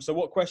answer them. So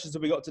what questions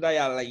have we got today,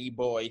 Ali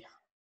boy?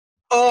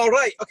 All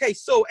right. Okay.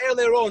 So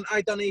earlier on,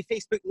 I done a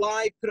Facebook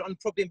Live, put it on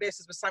Property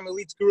Investors with Samuel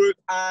Leeds Group,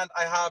 and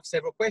I have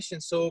several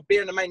questions. So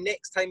bearing in mind,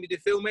 next time we do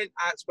filming,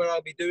 that's where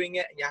I'll be doing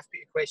it, and you have to put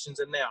your questions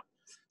in there.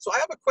 So I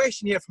have a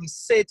question here from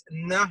Sid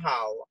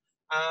Nahal.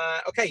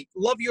 Okay,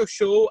 love your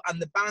show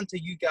and the banter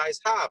you guys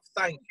have.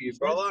 Thank you,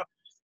 brother.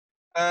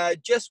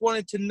 Just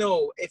wanted to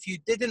know, if you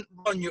didn't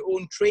run your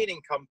own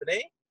training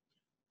company,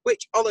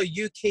 which other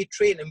UK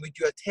training would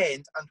you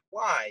attend and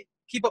why?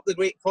 Keep up the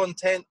great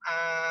content,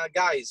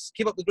 guys.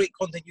 Keep up the great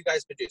content you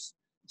guys produce.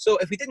 So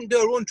if we didn't do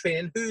our own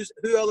training,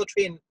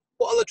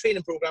 what other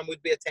training program would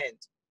we attend?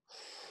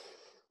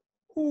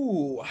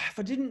 Ooh, if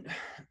I didn't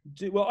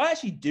do, well, I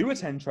actually do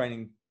attend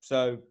training.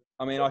 So,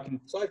 I mean, I can.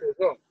 So I do as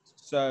well.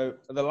 So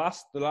the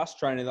last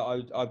training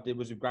that I did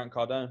was with Grant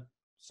Cardone.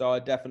 So I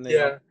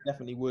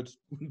definitely would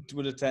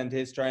attend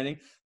his training.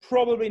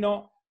 Probably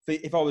not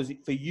if I was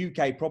for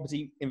UK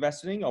property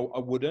investing, I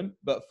wouldn't.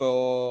 But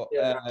for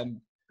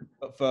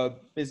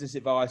business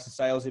advice and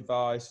sales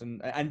advice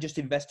and just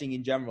investing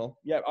in general,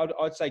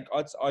 I'd say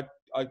I'd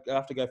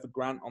have to go for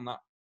Grant on that.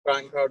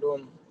 Grant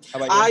Cardone.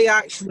 I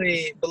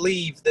actually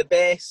believe the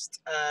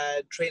best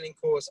training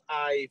course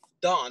I've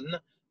done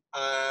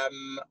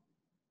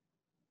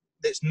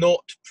that's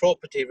not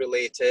property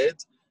related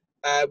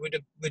would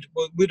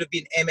have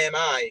been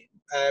MMI,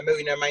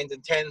 Millionaire Mind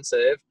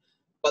Intensive,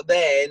 but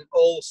then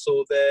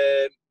also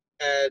the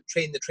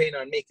Train the Trainer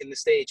and Making the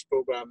Stage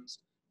programs,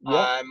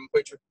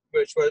 which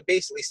were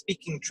basically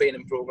speaking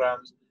training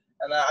programs.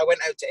 And I went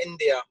out to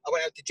India. I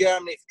went out to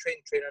Germany for Train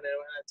the Trainer, and then I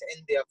went out to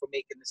India for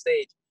Making the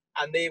Stage.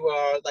 And they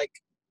were like,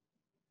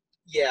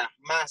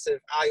 massive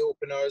eye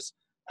openers,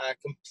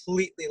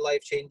 completely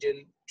life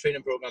changing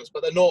training programs.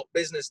 But they're not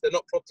business, they're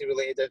not property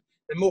related.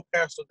 They're more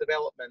personal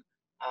development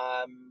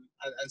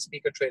and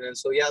speaker training.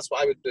 So yeah, that's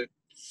what I would do.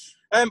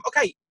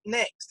 Okay,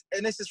 next,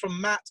 and this is from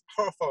Matt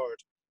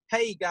Herford.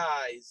 Hey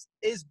guys,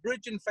 is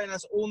bridging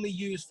finance only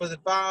used for the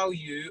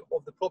value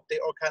of the property,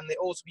 or can they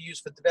also be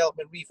used for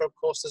development refurb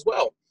costs as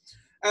well?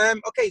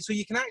 Okay, so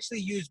you can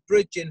actually use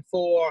bridging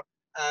for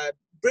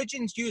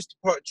bridging's used to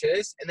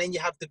purchase, and then you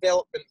have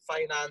development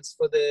finance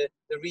for the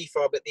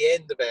refurb at the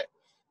end of it.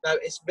 Now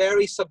it's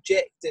very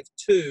subjective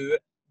to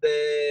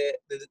the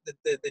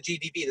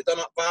GDV, the done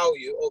up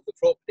value of the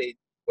property,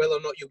 whether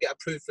or not you'll get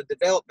approved for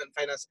development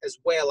finance as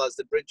well as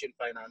the bridging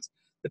finance.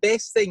 The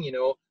best thing,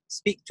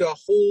 speak to a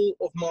whole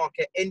of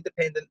market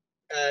independent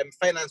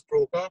finance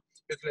broker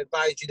who can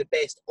advise you the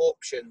best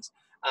options.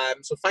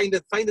 So find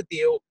a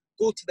deal,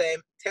 go to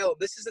them, tell them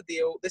this is the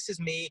deal, this is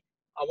me,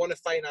 I want to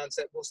finance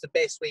it, what's the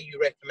best way you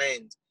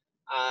recommend?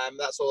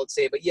 That's all I'd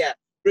say. But yeah,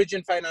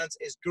 bridging finance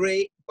is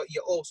great, but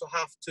you also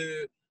have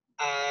to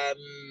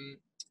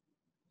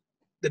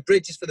the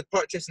bridges for the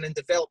purchase and then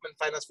development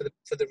finance for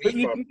the refurb. But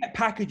you can get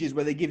packages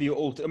where they give you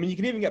all. I mean, you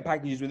can even get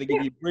packages where they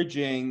give you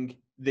bridging,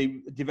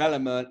 the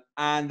development,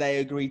 and they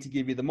agree to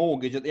give you the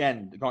mortgage at the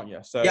end, can't you?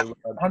 So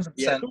 100%.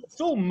 Yeah, it's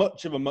still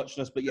much of a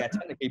muchness, but yeah,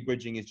 technically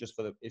bridging is just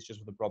for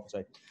the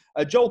property.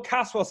 Joel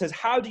Caswell says,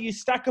 "How do you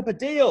stack up a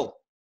deal?"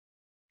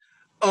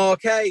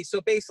 Okay,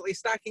 so basically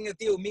stacking a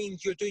deal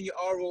means you're doing your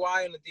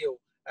ROI on the deal.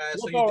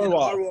 So you're doing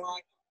ROI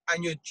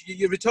and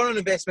your return on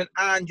investment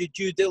and your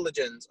due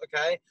diligence.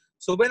 Okay.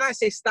 So when I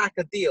say stack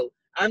a deal,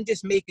 I'm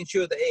just making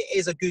sure that it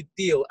is a good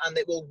deal and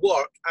it will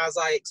work as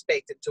I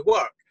expect it to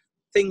work.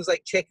 Things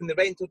like checking the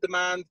rental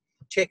demand,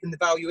 checking the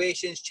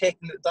valuations,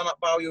 checking that the done-up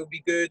value will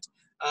be good,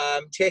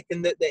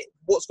 checking that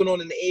what's going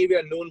on in the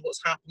area, knowing what's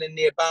happening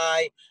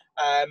nearby,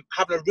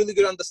 having a really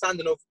good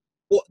understanding of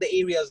what the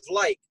area is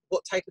like,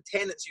 what type of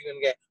tenants you're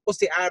going to get, what's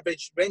the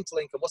average rental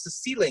income, what's the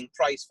ceiling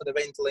price for the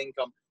rental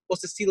income,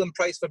 what's the ceiling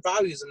price for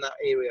values in that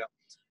area.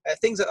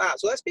 Things like that.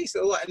 So that's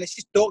basically a lot, and it's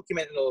just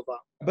documenting all of that.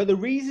 But the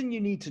reason you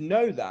need to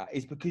know that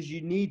is because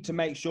you need to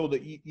make sure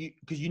that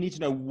because you need to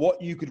know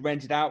what you could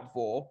rent it out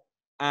for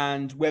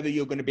and whether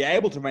you're going to be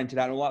able to rent it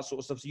out and all that sort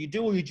of stuff. So you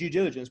do all your due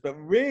diligence, but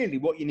really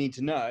what you need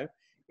to know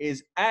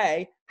is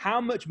how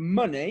much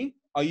money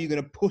are you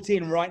going to put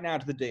in right now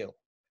to the deal?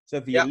 So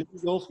for your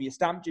legals, for your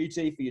stamp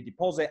duty, for your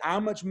deposit, how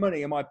much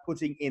money am I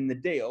putting in the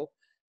deal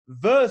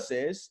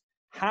versus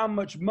how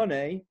much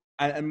money,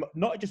 and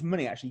not just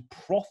money, actually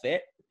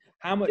profit.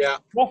 How much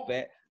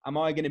profit am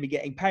I going to be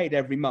getting paid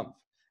every month?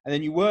 And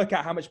then you work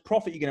out how much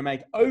profit you're going to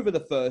make over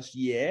the first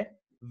year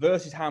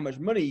versus how much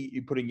money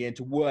you're putting in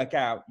to work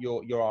out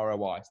your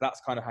ROI. So that's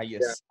kind of how you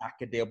stack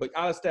a deal. But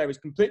Alasdair is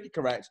completely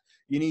correct.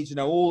 You need to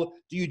know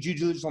do your due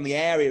diligence on the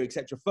area,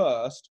 etc.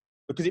 first,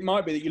 because it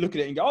might be that you look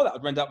at it and go, oh, that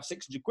would rent out for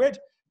 600 quid.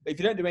 But if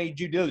you don't do any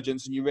due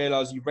diligence and you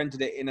realise you've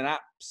rented it in an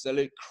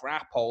absolute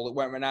crap hole that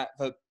won't rent out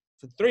for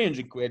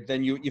 300 quid,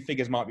 then your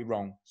figures might be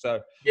wrong.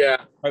 So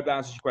hope that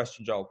answers your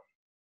question, Joel.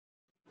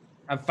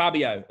 And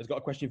Fabio has got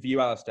a question for you,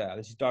 Alasdair.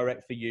 This is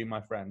direct for you, my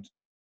friend.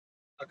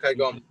 Okay,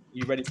 go on.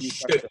 You ready for your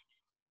question?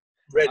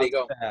 Ready,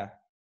 go.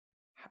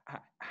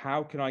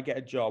 How can I get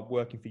a job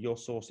working for your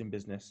sourcing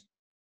business?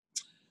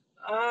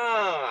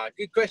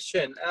 Good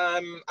question.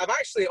 I've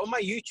actually, on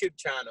my YouTube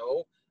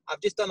channel, I've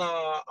just done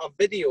a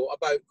video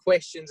about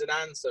questions and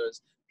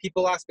answers.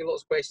 People ask me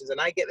lots of questions, and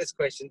I get this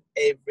question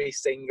every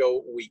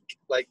single week.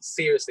 Like,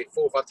 seriously,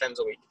 4 or 5 times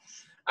a week.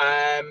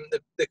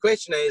 The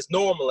question is,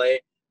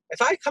 normally,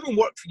 if I come and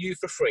work for you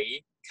for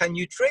free, can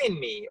you train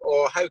me?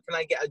 Or how can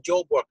I get a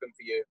job working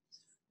for you?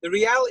 The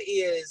reality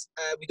is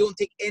we don't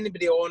take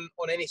anybody on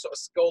any sort of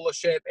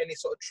scholarship, any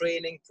sort of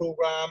training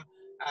program.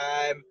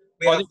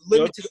 We have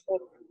limited...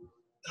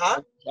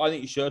 Huh? I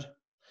think you should.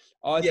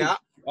 I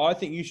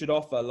think you should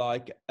offer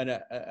like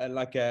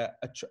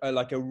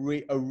a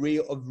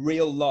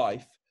real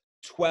life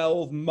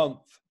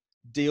 12-month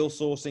deal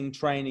sourcing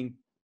training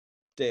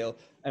deal,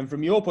 and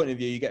from your point of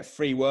view, you get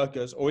free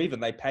workers, or even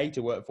they pay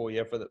to work for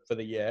you for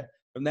the year.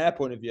 From their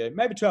point of view,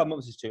 maybe 12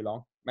 months is too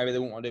long. Maybe they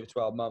won't want to do it for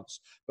 12 months.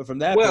 But from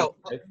their point of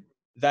view,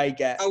 they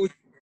get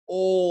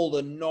all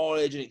the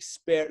knowledge and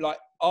experience. Like,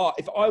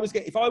 if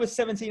I was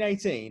 17,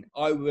 18,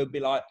 I would be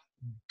like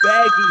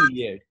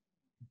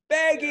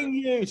begging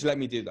you to let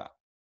me do that.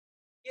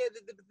 Yeah,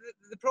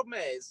 the problem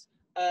is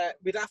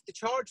we'd have to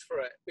charge for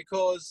it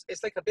because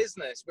it's like a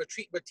business. We're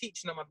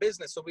teaching them a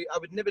business, so I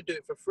would never do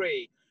it for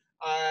free.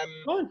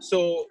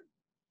 So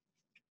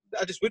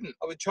I just wouldn't.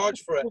 I would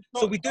charge for it.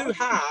 So we do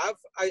have,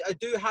 I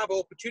do have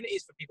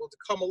opportunities for people to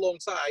come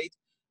alongside,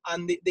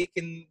 and they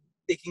can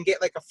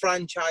get like a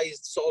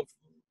franchised sort of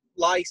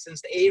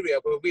licensed area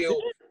where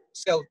we'll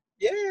sell.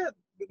 Yeah,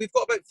 we've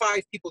got about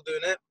 5 people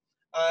doing it,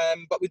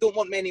 but we don't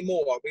want many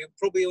more. We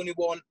probably only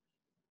want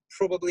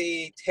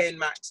 10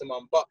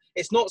 maximum. But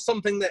it's not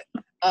something that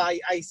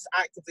I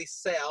actively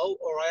sell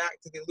or I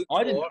actively look for.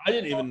 I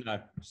didn't even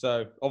know.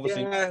 So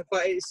obviously, yeah,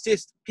 but it's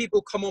just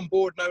people come on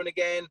board now and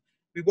again.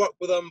 We work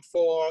with them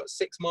for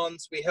 6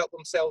 months. We help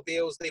them sell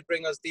deals. They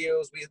bring us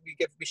deals.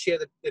 We share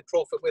the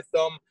profit with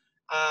them.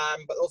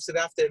 But obviously they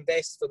have to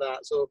invest for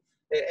that. So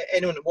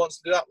anyone that wants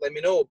to do that, let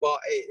me know. But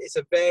it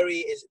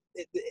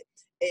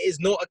is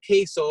not a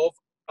case of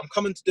I'm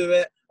coming to do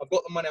it. I've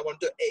got the money. I want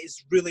to do it. It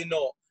is really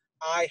not.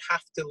 I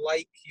have to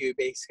like you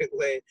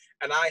basically,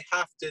 and I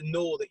have to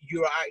know that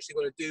you are actually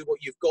going to do what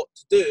you've got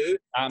to do.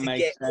 That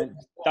makes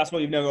sense. That's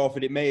what you've never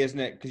offered it me, isn't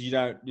it? Because you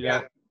don't. You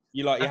have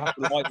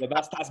to like it.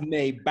 That's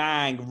me.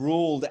 Bang,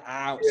 ruled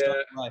out. Yeah,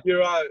 you're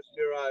right.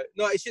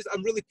 No, it's just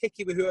I'm really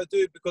picky with who I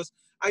do because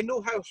I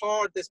know how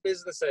hard this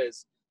business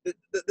is.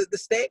 The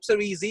steps are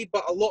easy,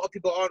 but a lot of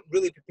people aren't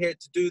really prepared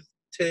to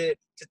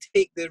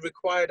take the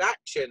required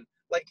action.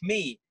 Like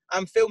me,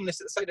 I'm filming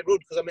this at the side of the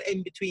road because I'm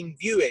in between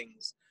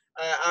viewings.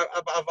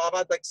 I've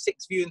had like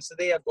 6 viewings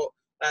today. I've got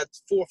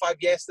 4 or 5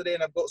 yesterday,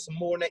 and I've got some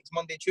more next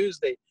Monday,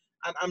 Tuesday.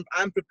 And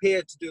I'm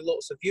prepared to do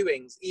lots of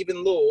viewings,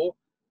 even though,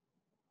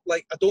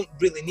 like, I don't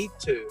really need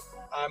to,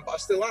 but I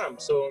still am.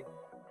 So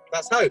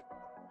that's how.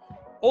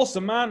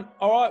 Awesome, man.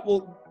 All right.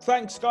 Well,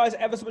 thanks, guys,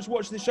 ever so much for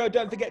watching the show.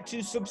 Don't forget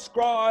to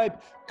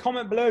subscribe,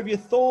 comment below with your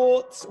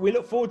thoughts. We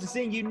look forward to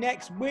seeing you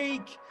next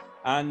week,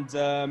 and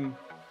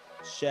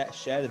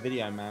share the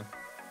video, man.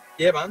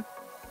 Yeah, man.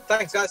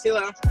 Thanks, guys. See you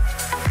later.